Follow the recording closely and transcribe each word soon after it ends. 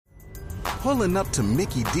Pulling up to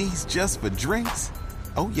Mickey D's just for drinks?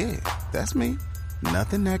 Oh yeah, that's me.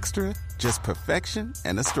 Nothing extra, just perfection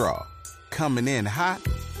and a straw. Coming in hot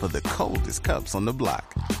for the coldest cups on the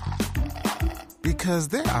block. Because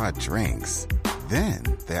there are drinks. Then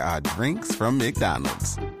there are drinks from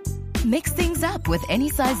McDonald's. Mix things up with any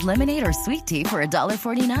size lemonade or sweet tea for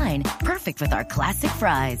 $1.49. Perfect with our classic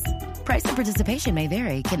fries. Price and participation may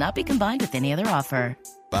vary. Cannot be combined with any other offer.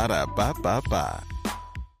 Ba-da-ba-ba-ba.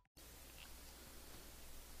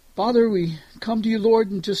 Father, we come to you,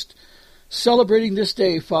 Lord, and just celebrating this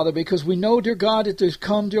day, Father, because we know, dear God, that there's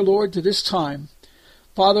come, dear Lord, to this time.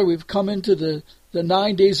 Father, we've come into the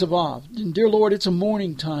 9 days of Av. And dear Lord, it's a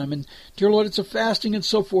mourning time. And dear Lord, it's a fasting and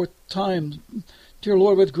so forth time. Dear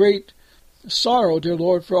Lord, with great sorrow, dear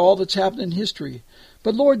Lord, for all that's happened in history.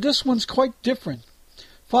 But Lord, this one's quite different.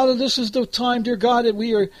 Father, this is the time, dear God, that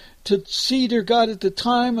we are to see, dear God, at the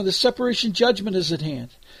time of the separation judgment is at hand.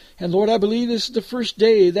 And Lord, I believe this is the first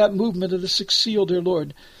day, that movement of the sixth seal, dear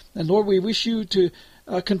Lord. And Lord, we wish you to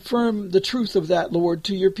confirm the truth of that, Lord,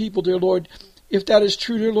 to your people, dear Lord. If that is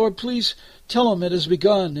true, dear Lord, please tell them it has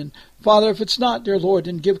begun. And Father, if it's not, dear Lord,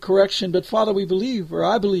 then give correction. But Father, we believe, or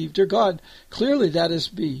I believe, dear God, clearly that is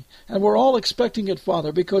be. And we're all expecting it,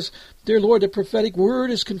 Father, because, dear Lord, the prophetic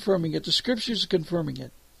word is confirming it. The scriptures are confirming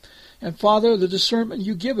it. And Father, the discernment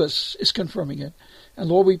you give us is confirming it. And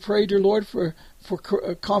Lord, we pray, dear Lord, for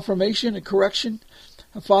confirmation and correction.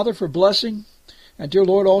 And Father, for blessing. And dear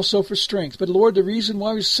Lord, also for strength. But Lord, the reason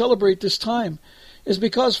why we celebrate this time is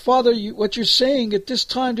because, Father, what you're saying at this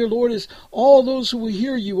time, dear Lord, is all those who will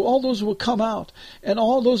hear you, all those who will come out, and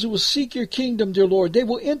all those who will seek your kingdom, dear Lord, they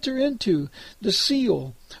will enter into the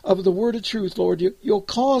seal of the word of truth, Lord. You'll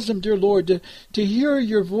cause them, dear Lord, to hear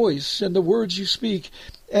your voice and the words you speak.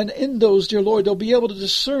 And in those, dear Lord, they'll be able to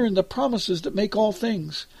discern the promises that make all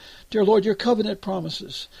things. Dear Lord, your covenant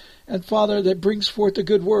promises. And Father, that brings forth the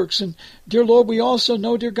good works. And dear Lord, we also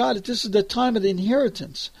know, dear God, that this is the time of the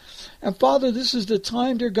inheritance. And Father, this is the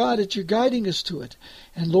time, dear God, that you're guiding us to it.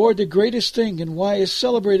 And Lord, the greatest thing and why it's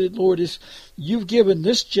celebrated, Lord, is you've given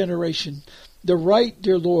this generation the right,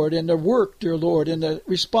 dear Lord, and the work, dear Lord, and the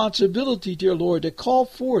responsibility, dear Lord, to call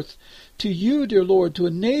forth to you, dear Lord, to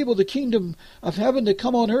enable the kingdom of heaven to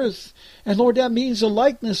come on earth. And Lord, that means the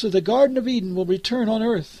likeness of the Garden of Eden will return on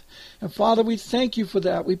earth. And Father, we thank you for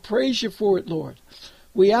that. We praise you for it, Lord.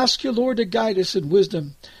 We ask you, Lord, to guide us in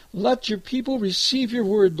wisdom. Let your people receive your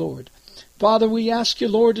word, Lord. Father, we ask you,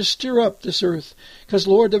 Lord, to stir up this earth. Because,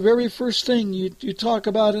 Lord, the very first thing you talk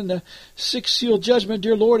about in the sixth seal judgment,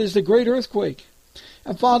 dear Lord, is the great earthquake.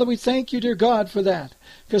 And Father, we thank you, dear God, for that.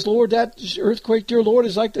 Because, Lord, that earthquake, dear Lord,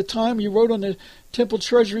 is like the time you wrote on the temple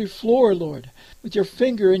treasury floor, Lord, with your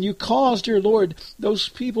finger, and you caused, dear Lord, those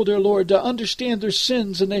people, dear Lord, to understand their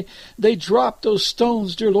sins, and they dropped those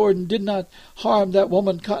stones, dear Lord, and did not harm that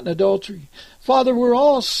woman caught in adultery. Father, we're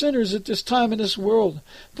all sinners at this time in this world.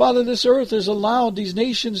 Father, this earth has allowed these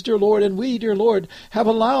nations, dear Lord, and we, dear Lord, have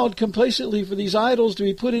allowed complacently for these idols to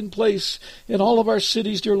be put in place in all of our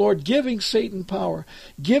cities, dear Lord, giving Satan power,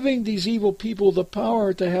 giving these evil people the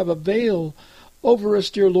power to have a veil over us,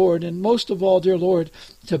 dear Lord, and most of all, dear Lord,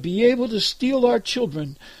 to be able to steal our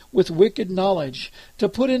children with wicked knowledge, to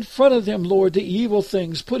put in front of them, Lord, the evil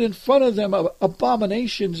things, put in front of them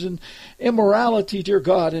abominations and immorality, dear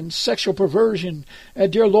God, and sexual perversion.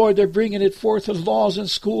 And dear Lord, they're bringing it forth as laws in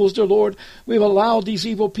schools, dear Lord. We've allowed these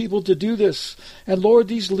evil people to do this. And Lord,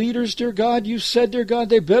 these leaders, dear God, you said, dear God,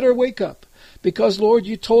 they better wake up. Because, Lord,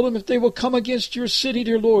 you told them if they will come against your city,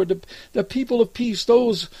 dear Lord, the people of peace,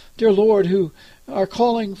 those, dear Lord, who are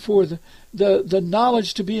calling for the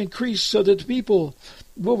knowledge to be increased so that the people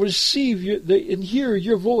will receive and hear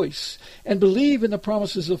your voice and believe in the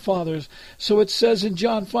promises of fathers. So it says in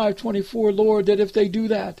John 5:24, Lord, that if they do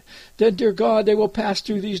that, then, dear God, they will pass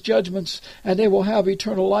through these judgments and they will have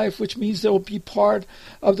eternal life, which means they will be part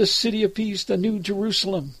of the city of peace, the new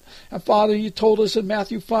Jerusalem. And Father, you told us in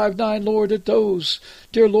Matthew 5:9, Lord, that those,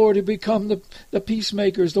 dear Lord, who become the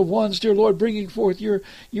peacemakers, the ones, dear Lord, bringing forth your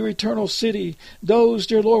eternal city, those,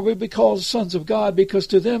 dear Lord, will be called sons of God, because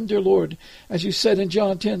to them, dear Lord, as you said in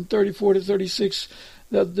John 10:34-36,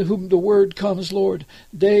 whom the word comes, Lord,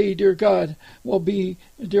 they, dear God, will be,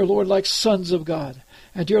 dear Lord, like sons of God.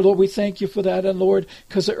 And dear Lord, we thank you for that. And Lord,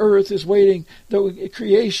 because the earth is waiting, the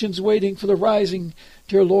creation's waiting for the rising,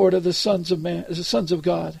 dear Lord, of the sons of man, the sons of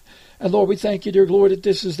God. And Lord, we thank you, dear Lord, that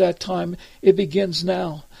this is that time. It begins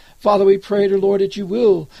now. Father, we pray, dear Lord, that you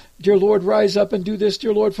will, dear Lord, rise up and do this,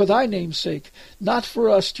 dear Lord, for thy name's sake. Not for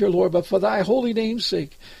us, dear Lord, but for thy holy name's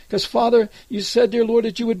sake. Because, Father, you said, dear Lord,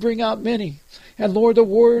 that you would bring out many. And Lord, the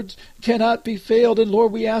word cannot be failed. And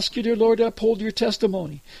Lord, we ask you, dear Lord, to uphold your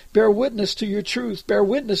testimony. Bear witness to your truth. Bear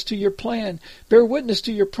witness to your plan. Bear witness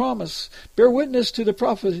to your promise. Bear witness to the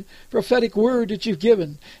prophetic word that you've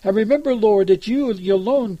given. And remember, Lord, that you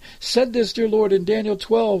alone said this, dear Lord, in Daniel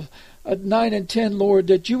 12, 9 and 10, Lord,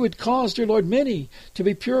 that you would cause, dear Lord, many to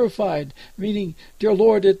be purified, meaning, dear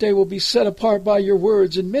Lord, that they will be set apart by your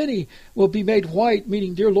words, and many will be made white,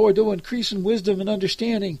 meaning, dear Lord, they'll increase in wisdom and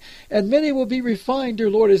understanding, and many will be refined, dear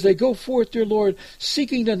Lord, as they go forth, dear Lord,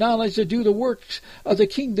 seeking the knowledge to do the works of the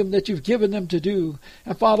kingdom that you've given them to do.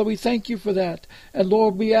 And Father, we thank you for that. And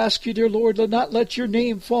Lord, we ask you, dear Lord, to not let your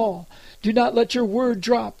name fall. Do not let your word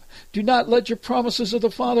drop. Do not let your promises of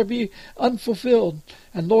the Father be unfulfilled.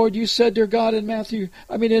 And Lord, you said, dear God, in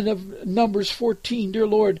Numbers 14, dear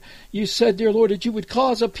Lord, you said, dear Lord, that you would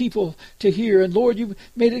cause a people to hear. And Lord, you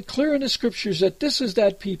made it clear in the scriptures that this is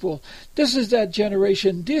that people. This is that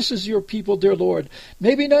generation. This is your people, dear Lord.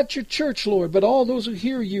 Maybe not your church, Lord, but all those who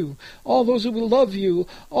hear you, all those who will love you,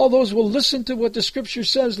 all those who will listen to what the scripture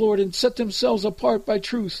says, Lord, and set themselves apart by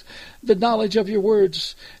truth, the knowledge of your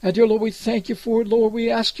words. And dear Lord, we thank you for it, Lord.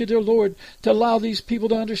 We ask you, dear Lord, to allow these people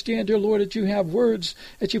to understand, dear Lord, that you have words,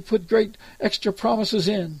 that you put great extra promises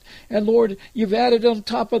in. And Lord, you've added on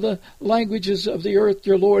top of the languages of the earth,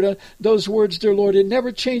 dear Lord, those words, dear Lord. It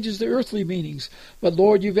never changes the earthly meanings. But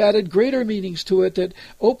Lord, you've added greater meanings to it that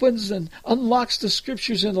opens and unlocks the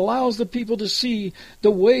scriptures and allows the people to see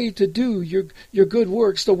the way to do your good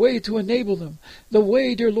works, the way to enable them, the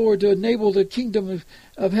way, dear Lord, to enable the kingdom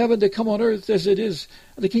of heaven to come on earth as it is,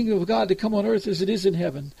 the kingdom of God to come on earth as it is in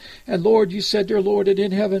heaven. And Lord, you said, dear Lord, that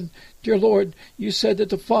in heaven, dear Lord, you said that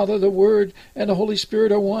the Father, the Word, and the Holy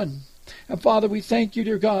Spirit are one. And Father, we thank you,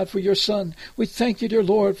 dear God, for your Son. We thank you, dear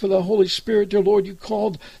Lord, for the Holy Spirit. Dear Lord, you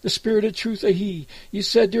called the Spirit of truth a He. You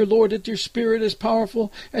said, dear Lord, that your Spirit is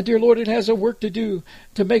powerful, and dear Lord, it has a work to do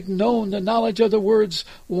to make known the knowledge of the words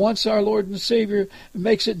once our Lord and Savior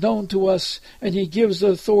makes it known to us, and He gives the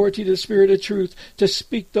authority to the Spirit of truth to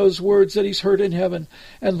speak those words that He's heard in heaven.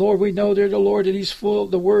 And Lord, we know, dear Lord, that He's full.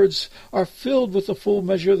 The words are filled with the full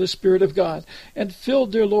measure of the Spirit of God, and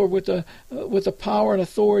filled, dear Lord, with the power and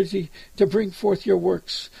authority to bring forth your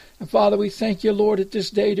works. And Father, we thank you, Lord, at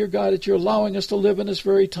this day, dear God, that you're allowing us to live in this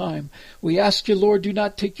very time. We ask you, Lord, do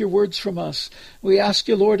not take your words from us. We ask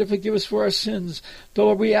you, Lord, to forgive us for our sins.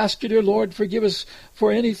 Lord, we ask you, dear Lord, forgive us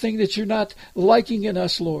for anything that you're not liking in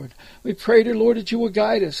us, Lord. We pray, dear Lord, that you will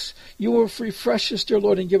guide us. You will refresh us, dear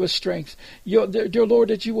Lord, and give us strength. Dear Lord,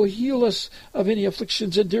 that you will heal us of any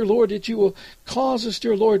afflictions. And dear Lord, that you will cause us,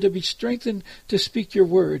 dear Lord, to be strengthened to speak your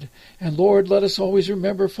word. And Lord, let us always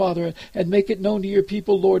remember, Father, and make it known to your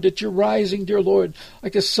people, Lord, that you're rising, dear Lord,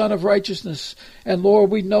 like a sun of righteousness. And Lord,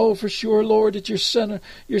 we know for sure, Lord, that your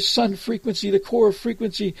sun frequency, the core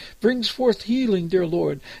frequency, brings forth healing, dear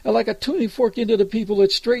Lord. And like a tuning fork into the people,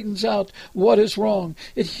 it straightens out what is wrong.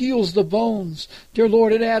 It heals the bones. Dear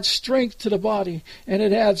Lord, it adds strength to the body, and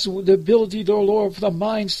it adds the ability, dear Lord, for the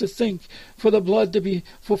minds to think, for the blood to be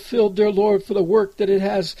fulfilled, dear Lord, for the work that it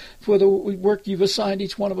has, for the work you've assigned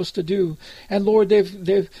each one of us to do. And Lord,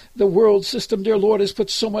 the world system, dear Lord, has put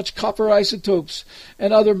so much copper isotopes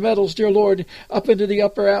and other metals, dear Lord, up into the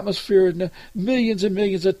upper atmosphere, and millions and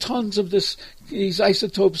millions of tons of these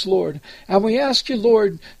isotopes, Lord. And we ask you,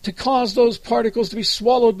 Lord, to cause those particles to be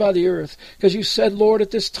swallowed by the earth. Because you said, Lord, at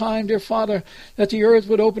this time, dear Father, that the earth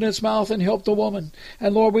would open its mouth and help the woman.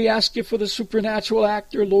 And Lord, we ask you for the supernatural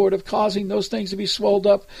act, dear Lord, of causing those things to be swelled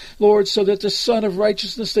up, Lord, so that the Son of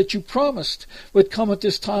righteousness that you promised would come at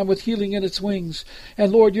this time with healing in its wings.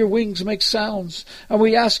 And Lord, your wings make sounds. And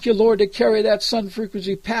we ask you, Lord, to carry that sun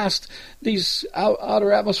frequency past these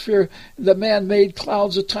outer atmosphere, the man-made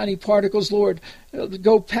clouds of tiny particles, Lord.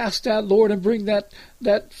 Go past that, Lord, and bring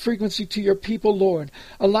that frequency to your people, Lord.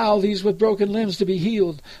 Allow these with broken limbs to be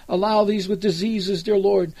healed. Allow these with diseases, dear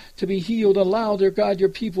Lord, to be healed. Allow, dear God, your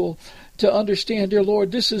people to understand, dear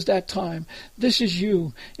Lord, this is that time. This is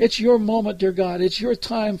you. It's your moment, dear God. It's your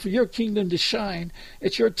time for your kingdom to shine.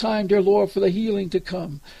 It's your time, dear Lord, for the healing to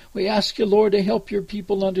come. We ask you, Lord, to help your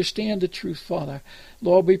people understand the truth, Father.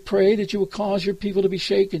 Lord, we pray that you will cause your people to be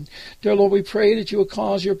shaken. Dear Lord, we pray that you will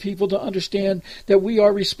cause your people to understand that we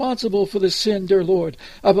are responsible for the sin, dear Lord,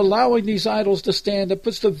 of allowing these idols to stand. That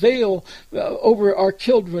puts the veil over our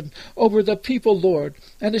children, over the people, Lord.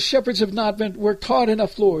 And the shepherds have not worked hard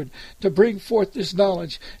enough, Lord, to bring forth this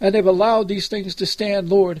knowledge. And they've allowed these things to stand,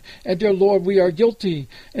 Lord. And dear Lord, we are guilty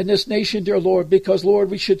in this nation, dear Lord, because, Lord,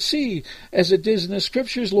 we should see, as it is in the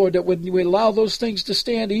scriptures, Lord, that when we allow those things to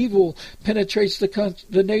stand, evil penetrates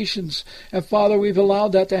the nations. And Father, we've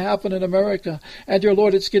allowed that to happen in America. And dear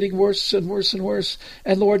Lord, it's getting worse and worse and worse. worse.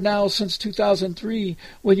 And Lord, now since 2003,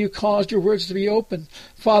 when you caused your words to be open,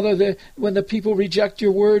 Father, when the people reject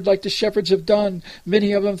your word like the shepherds have done,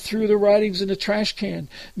 many of them threw the writings in the trash can.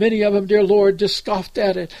 Many of them, dear Lord, just scoffed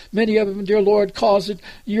at it. Many of them, dear Lord, caused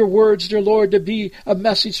your words, dear Lord, to be a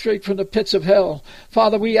message straight from the pits of hell.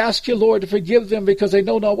 Father, we ask you, Lord, to forgive them because they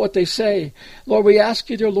know not what they say. Lord, we ask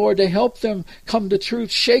you, dear Lord, to help them come to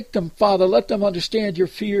truth. Shake them, Father. Let them understand your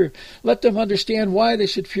fear. Let them understand why they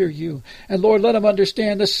should fear you. And Lord, let them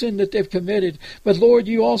understand the sin that they've committed. But Lord,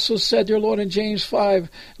 you also said, dear Lord, in James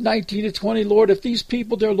 5:19-20, Lord, if these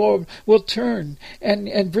people, dear Lord, will turn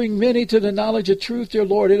and bring many to the knowledge of truth, dear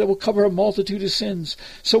Lord, it will cover a multitude of sins.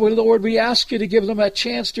 So, Lord, we ask you to give them a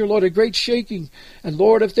chance, dear Lord, a great shaking. And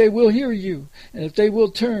Lord, if they will hear you, and if they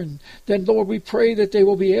will turn, then Lord, we pray that they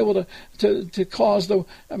will be able to cause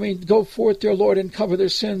go forth, dear Lord, and cover their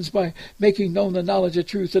sins by making known the knowledge of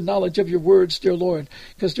truth, the knowledge of your words, dear Lord.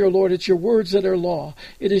 Because, dear Lord, it's your words that are law.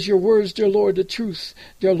 It is your words, dear Lord, the truth.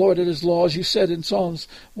 Dear Lord, it is law, as you said in Psalms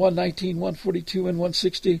 119, 142, and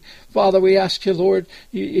 160. Father, we ask you, Lord,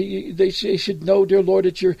 they should know, dear Lord,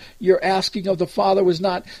 that your asking of the Father was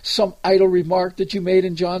not some idle remark that you made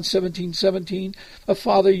in John 17:17.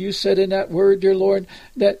 Father, you said in that word, dear Lord,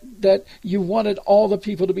 that you wanted all the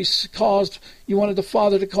people to be caused. You wanted the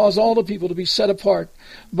Father to cause all the people to be set apart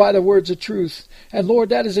by the words of truth. And Lord,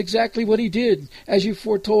 that is exactly what he did. As you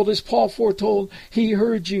foretold, as Paul foretold, he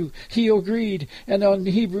heard you. He agreed. And on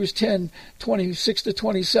Hebrews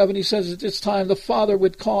 10:26-27, he says at this time the Father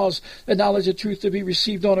would cause the knowledge of truth to be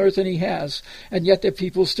received on earth, and he has. And yet the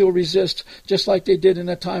people still resist, just like they did in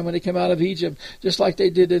the time when they came out of Egypt, just like they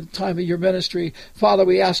did in the time of your ministry. Father,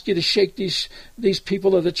 we ask you to shake these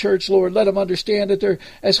people of the church, Lord. Let them understand that they're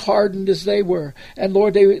as hardened as they were. And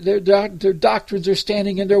Lord, their doctrines are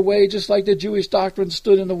standing in their way, just like the Jewish doctrines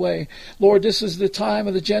stood in the way. Lord, this is the time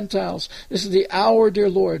of the Gentiles. This is the hour, dear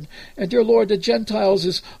Lord. And dear Lord, the Gentiles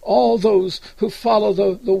is all those who follow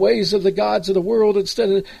the ways of the gods of the world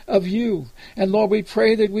instead of you. And Lord, we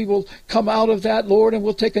pray that we will come out of that, Lord, and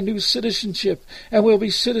we'll take a new citizenship. And we'll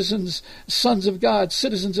be citizens, sons of God,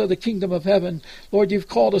 citizens of the kingdom of heaven. Lord, you've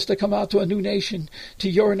called us to come out to a new nation, to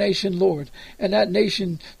your nation, Lord. And that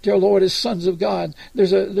nation, dear Lord, is sons of God.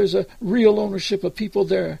 There's a real ownership of people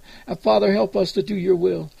there. And Father, help us to do your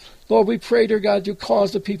will. Lord, we pray, dear God, you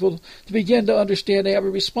cause the people to begin to understand they have a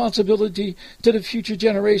responsibility to the future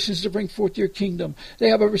generations to bring forth your kingdom. They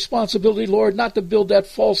have a responsibility, Lord, not to build that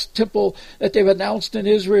false temple that they've announced in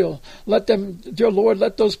Israel. Let them, dear Lord,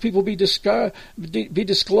 let those people be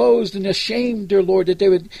disclosed and ashamed, dear Lord, that they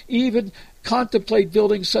would even contemplate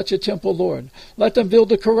building such a temple, Lord. Let them build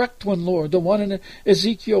the correct one, Lord, the one in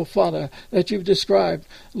Ezekiel, Father, that you've described.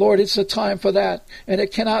 Lord, it's a time for that, and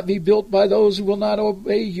it cannot be built by those who will not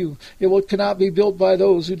obey you. Cannot be built by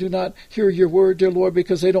those who do not hear your word, dear Lord,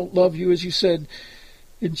 because they don't love you, as you said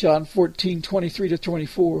in John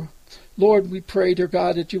 14:23-24. Lord, we pray, dear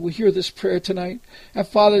God, that you will hear this prayer tonight. And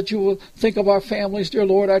Father, that you will think of our families, dear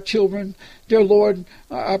Lord, our children, dear Lord,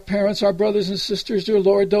 our parents, our brothers and sisters, dear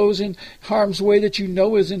Lord, those in harm's way that you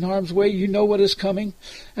know is in harm's way. You know what is coming.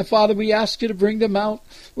 And Father, we ask you to bring them out.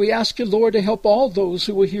 We ask you, Lord, to help all those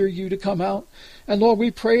who will hear you to come out. And Lord,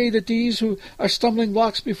 we pray that these who are stumbling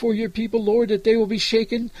blocks before your people, Lord, that they will be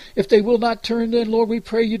shaken. If they will not turn, then, Lord, we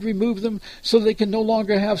pray you'd remove them so they can no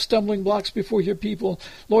longer have stumbling blocks before your people.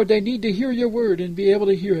 Lord, they need to hear your word and be able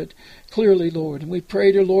to hear it clearly, Lord. And we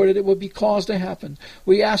pray, dear Lord, that it will be caused to happen.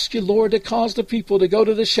 We ask you, Lord, to cause the people to go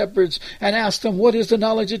to the shepherds and ask them, what is the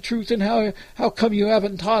knowledge of truth and how come you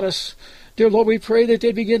haven't taught us? Dear Lord, we pray that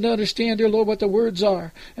they begin to understand, dear Lord, what the words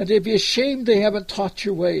are, and they'd be ashamed they haven't taught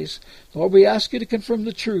your ways. Lord, we ask you to confirm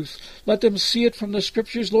the truth. Let them see it from the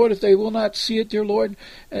Scriptures, Lord, if they will not see it, dear Lord.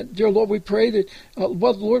 And dear Lord, we pray that,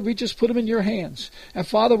 Lord, we just put them in your hands. And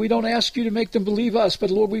Father, we don't ask you to make them believe us, but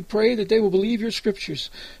Lord, we pray that they will believe your Scriptures.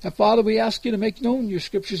 And Father, we ask you to make known your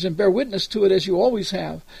Scriptures and bear witness to it as you always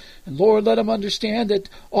have. And Lord, let them understand that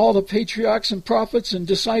all the patriarchs and prophets and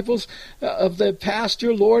disciples of the past,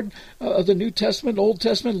 dear Lord, of the New Testament, Old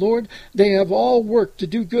Testament, Lord, they have all worked to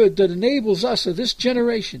do good that enables us of this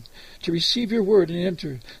generation to receive your word and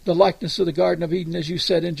enter the likeness of the Garden of Eden, as you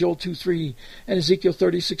said in Joel 2:3 and Ezekiel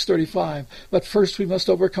 36:35. But first we must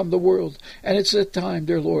overcome the world. And it's that time,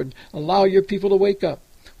 dear Lord. Allow your people to wake up.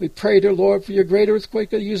 We pray, dear Lord, for your great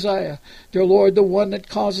earthquake of Uzziah. Dear Lord, the one that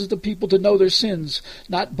causes the people to know their sins,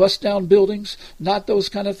 not bust down buildings, not those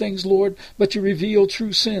kind of things, Lord, but you reveal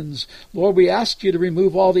true sins. Lord, we ask you to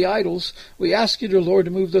remove all the idols. We ask you, dear Lord,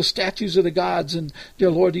 to move those statues of the gods and, dear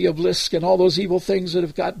Lord, the obelisk and all those evil things that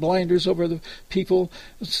have got blinders over the people.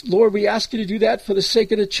 Lord, we ask you to do that for the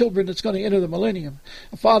sake of the children that's going to enter the millennium.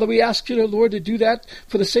 And Father, we ask you, dear Lord, to do that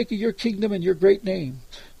for the sake of your kingdom and your great name.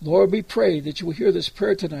 Lord, we pray that you will hear this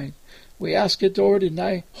prayer tonight. We ask it, Lord, in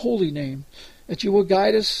thy holy name, that you will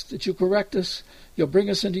guide us, that you correct us, you'll bring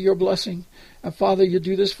us into your blessing. And Father, you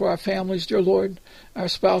do this for our families, dear Lord, our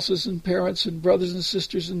spouses and parents and brothers and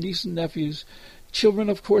sisters and nieces and nephews, children,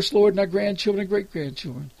 of course, Lord, and our grandchildren and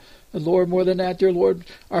great-grandchildren. And Lord, more than that, dear Lord,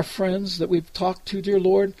 our friends that we've talked to, dear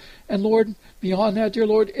Lord. And Lord, beyond that, dear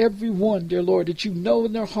Lord, everyone, dear Lord, that you know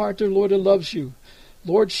in their heart, dear Lord, that loves you.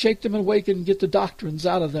 Lord, shake them and awaken and get the doctrines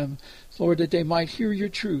out of them, Lord, that they might hear your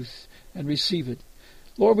truth and receive it.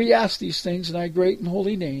 Lord, we ask these things in thy great and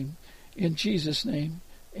holy name. In Jesus' name,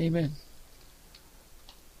 amen.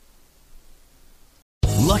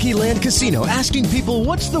 Lucky Land Casino, asking people,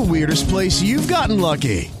 what's the weirdest place you've gotten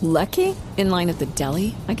lucky? Lucky? In line at the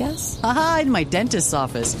deli, I guess? Aha, in my dentist's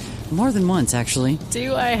office. More than once, actually.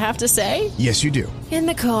 Do I have to say? Yes, you do. In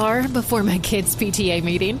the car before my kids' PTA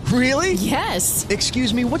meeting. Really? Yes.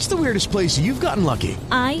 Excuse me, what's the weirdest place you've gotten lucky?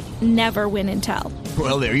 I never win and tell.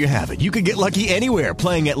 Well, there you have it. You can get lucky anywhere,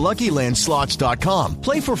 playing at LuckyLandSlots.com.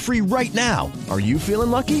 Play for free right now. Are you feeling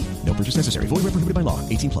lucky? No purchase necessary. Void where prohibited by law.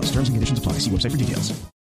 18+. Terms and conditions apply. See website for details.